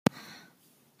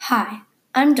Hi,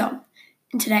 I'm Dom,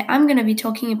 and today I'm going to be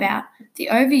talking about the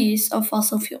overuse of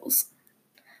fossil fuels.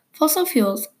 Fossil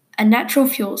fuels are natural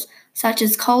fuels such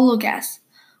as coal or gas.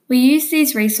 We use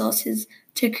these resources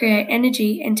to create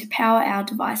energy and to power our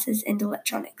devices and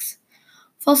electronics.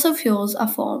 Fossil fuels are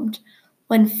formed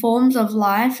when forms of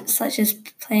life such as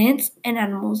plants and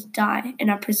animals die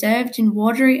and are preserved in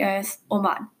watery earth or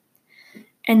mud,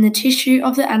 and the tissue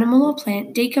of the animal or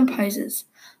plant decomposes,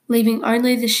 leaving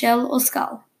only the shell or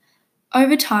skull.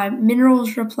 Over time,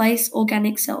 minerals replace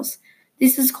organic cells.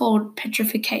 This is called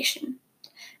petrification,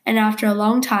 and after a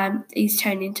long time, these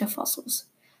turn into fossils.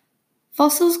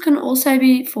 Fossils can also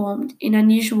be formed in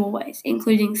unusual ways,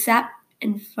 including sap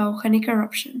and volcanic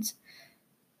eruptions.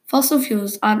 Fossil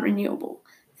fuels aren't renewable.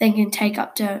 They can take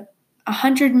up to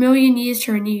 100 million years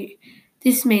to renew.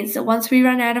 This means that once we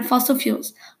run out of fossil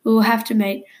fuels, we will have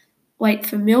to wait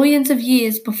for millions of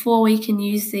years before we can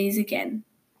use these again.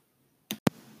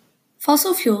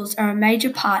 Fossil fuels are a major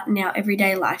part in our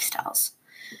everyday lifestyles.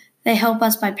 They help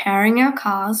us by powering our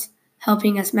cars,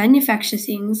 helping us manufacture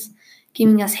things,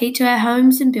 giving us heat to our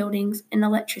homes and buildings, and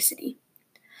electricity.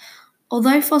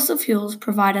 Although fossil fuels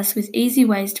provide us with easy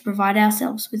ways to provide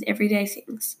ourselves with everyday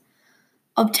things,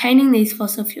 obtaining these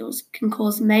fossil fuels can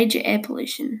cause major air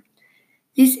pollution.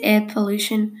 This air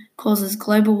pollution causes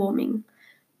global warming,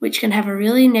 which can have a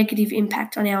really negative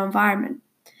impact on our environment.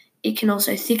 It can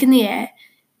also thicken the air,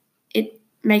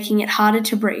 making it harder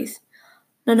to breathe.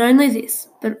 Not only this,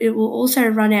 but it will also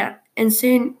run out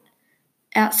soon,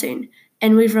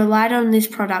 and we've relied on this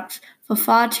product for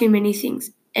far too many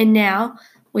things, and now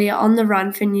we are on the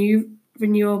run for new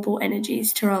renewable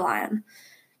energies to rely on.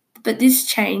 But this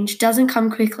change doesn't come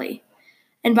quickly,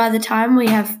 and by the time we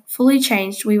have fully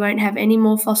changed, we won't have any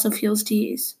more fossil fuels to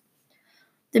use.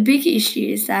 The big issue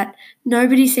is that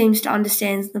nobody seems to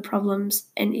understand the problems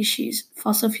and issues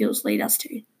fossil fuels lead us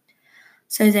to.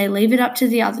 So they leave it up to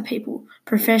the other people,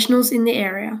 professionals in the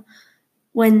area,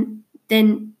 when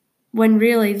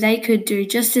really they could do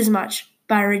just as much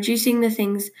by reducing the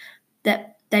things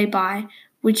that they buy,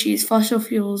 which use fossil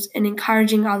fuels, and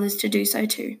encouraging others to do so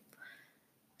too.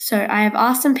 So I have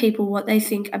asked some people what they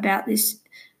think about this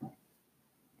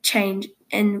change,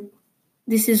 and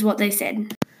this is what they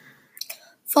said.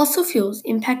 Fossil fuels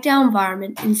impact our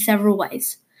environment in several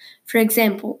ways. For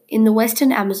example, in the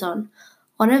Western Amazon,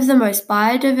 one of the most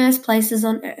biodiverse places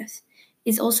on Earth,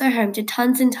 is also home to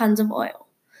tons and tons of oil,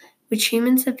 which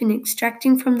humans have been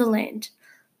extracting from the land.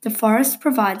 The forest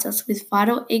provides us with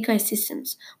vital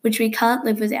ecosystems which we can't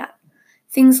live without,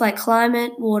 things like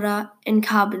climate, water, and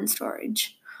carbon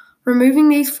storage. Removing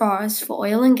these forests for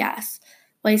oil and gas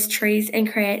wastes trees and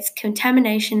creates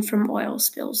contamination from oil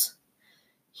spills.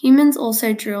 Humans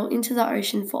also drill into the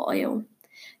ocean for oil.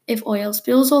 If oil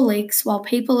spills or leaks while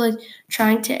people are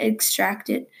trying to extract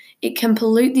it, it can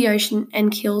pollute the ocean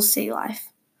and kill sea life.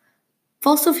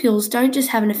 Fossil fuels don't just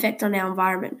have an effect on our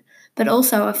environment, but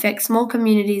also affect small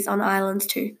communities on islands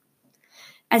too.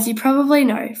 As you probably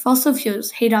know, fossil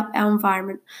fuels heat up our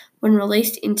environment when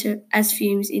released as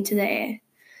fumes into the air.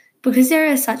 Because there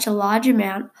is such a large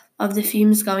amount of the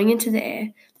fumes going into the air,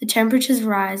 the temperatures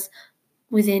rise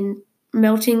within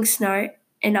melting snow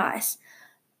and ice,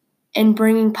 and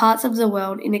bringing parts of the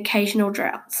world in occasional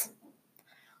droughts.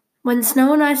 When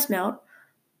snow and ice melt,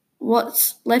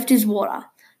 what's left is water.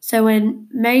 So when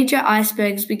major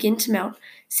icebergs begin to melt,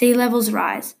 sea levels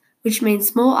rise, which means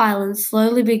small islands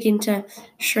slowly begin to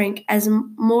shrink as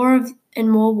more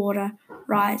and more water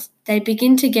rise. They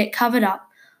begin to get covered up,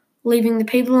 leaving the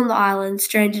people on the island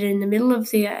stranded in the middle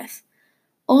of the earth.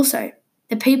 Also,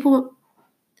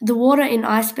 the water in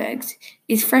icebergs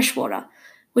is fresh water,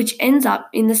 which ends up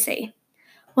in the sea.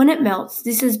 When it melts,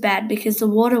 this is bad because the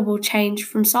water will change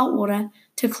from salt water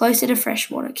to closer to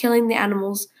fresh water, killing the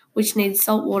animals which need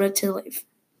salt water to live.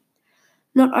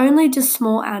 Not only do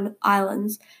small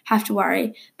islands have to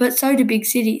worry, but so do big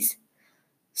cities.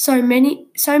 So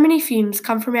many fumes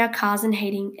come from our cars and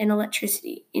heating and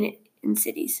electricity in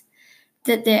cities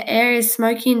that their air is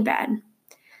smoky and bad.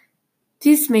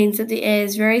 This means that the air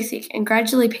is very thick, and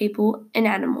gradually people and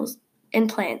animals and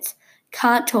plants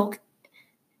can't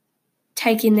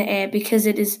take in the air because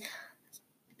it is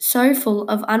so full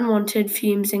of unwanted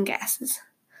fumes and gases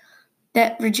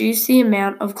that reduce the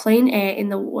amount of clean air in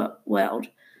the world.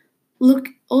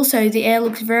 Also, the air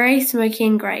looks very smoky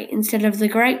and grey instead of the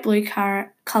great blue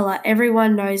colour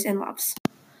everyone knows and loves.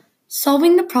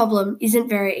 Solving the problem isn't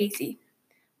very easy.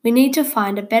 We need to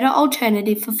find a better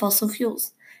alternative for fossil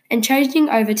fuels, and changing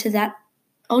over to that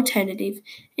alternative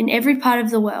in every part of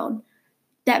the world.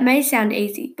 That may sound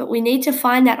easy, but we need to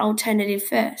find that alternative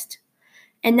first,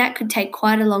 and that could take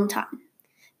quite a long time.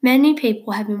 Many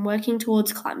people have been working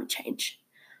towards climate change.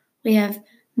 We have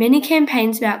many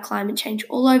campaigns about climate change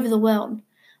all over the world.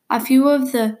 A few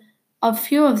of them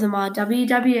are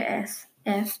WWF,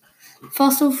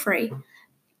 Fossil Free,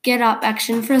 Get Up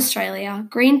Action for Australia,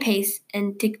 Greenpeace,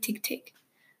 and Tick Tick Tick.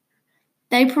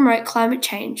 They promote climate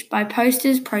change by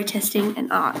posters, protesting,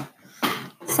 and art.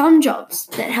 Some jobs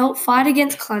that help fight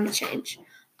against climate change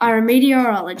are a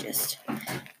meteorologist.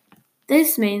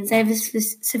 This means they have a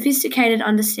sophisticated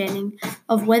understanding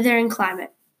of weather and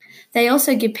climate. They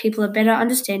also give people a better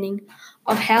understanding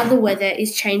of how the weather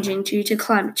is changing due to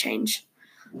climate change.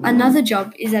 Another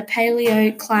job is a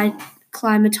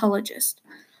paleoclimatologist.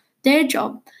 Their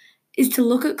job is to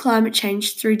look at climate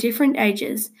change through different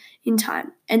ages in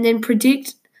time and then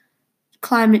predict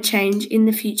climate change in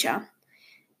the future.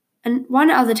 And one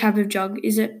other type of job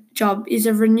is a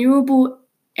renewable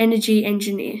energy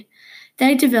engineer.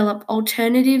 They develop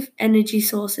alternative energy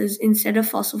sources instead of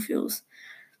fossil fuels.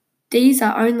 These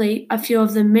are only a few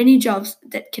of the many jobs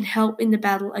that can help in the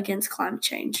battle against climate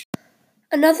change.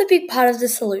 Another big part of the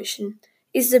solution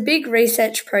is the big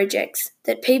research projects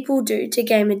that people do to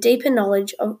gain a deeper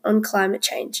knowledge on climate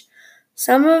change.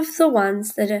 Some of the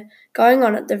ones that are going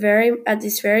on at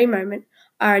this very moment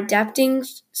are adapting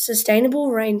sustainable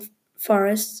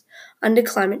rainforests under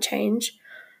climate change,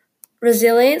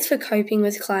 resilience for coping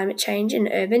with climate change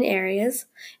in urban areas,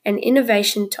 and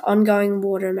innovation to ongoing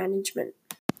water management.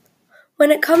 When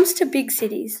it comes to big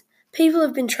cities, people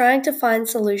have been trying to find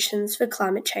solutions for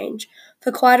climate change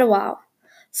for quite a while.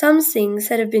 Some things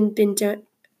that have been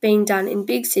being done in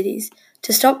big cities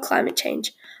to stop climate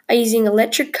change are using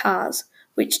electric cars,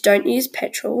 which don't use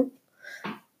petrol,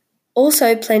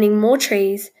 also planting more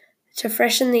trees to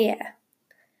freshen the air,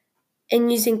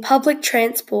 and using public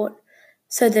transport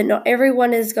so that not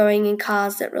everyone is going in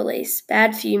cars that release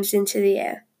bad fumes into the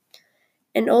air,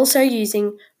 and also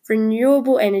using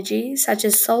renewable energy such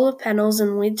as solar panels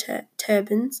and wind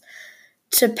turbines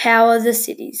to power the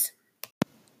cities.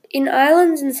 In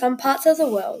islands in some parts of the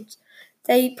world,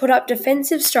 they put up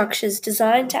defensive structures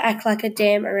designed to act like a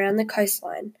dam around the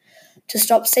coastline to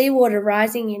stop seawater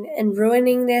rising in and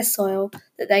ruining their soil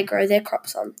that they grow their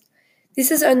crops on.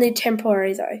 This is only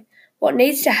temporary though. What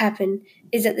needs to happen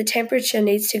is that the temperature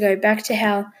needs to go back to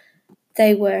how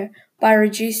they were by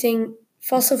reducing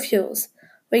fossil fuels.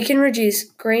 We can reduce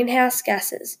greenhouse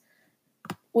gases,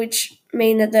 which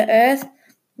mean that the earth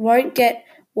won't get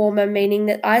warmer, meaning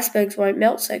that icebergs won't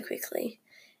melt so quickly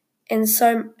and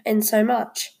so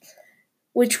much,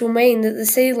 which will mean that the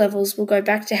sea levels will go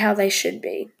back to how they should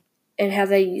be and how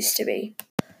they used to be.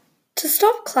 To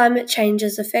stop climate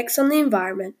change's effects on the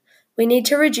environment, we need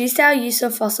to reduce our use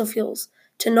of fossil fuels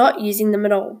to not using them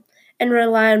at all and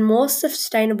rely on more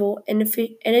sustainable and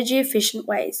energy-efficient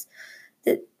ways.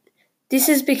 This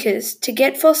is because to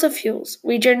get fossil fuels,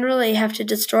 we generally have to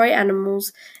destroy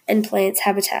animals and plants'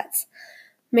 habitats,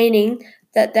 meaning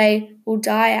that they will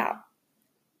die out.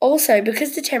 Also,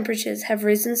 because the temperatures have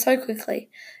risen so quickly,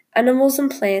 animals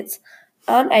and plants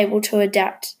aren't able to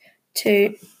adapt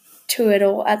to it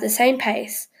all at the same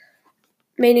pace,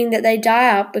 meaning that they die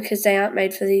out because they aren't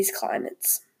made for these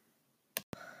climates.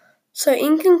 So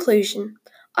in conclusion,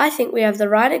 I think we have the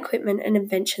right equipment and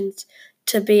inventions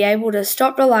to be able to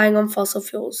stop relying on fossil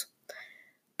fuels.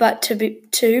 But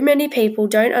too many people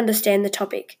don't understand the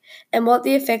topic and what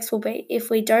the effects will be if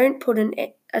we don't put an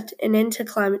end to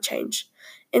climate change.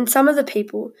 And some of the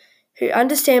people who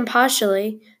understand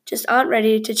partially just aren't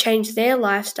ready to change their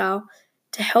lifestyle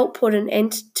to help put an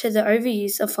end to the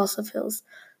overuse of fossil fuels.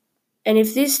 And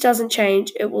if this doesn't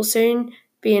change, it will soon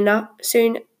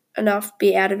enough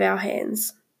be out of our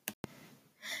hands.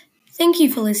 Thank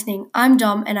you for listening. I'm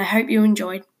Dom and I hope you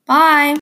enjoyed. Bye!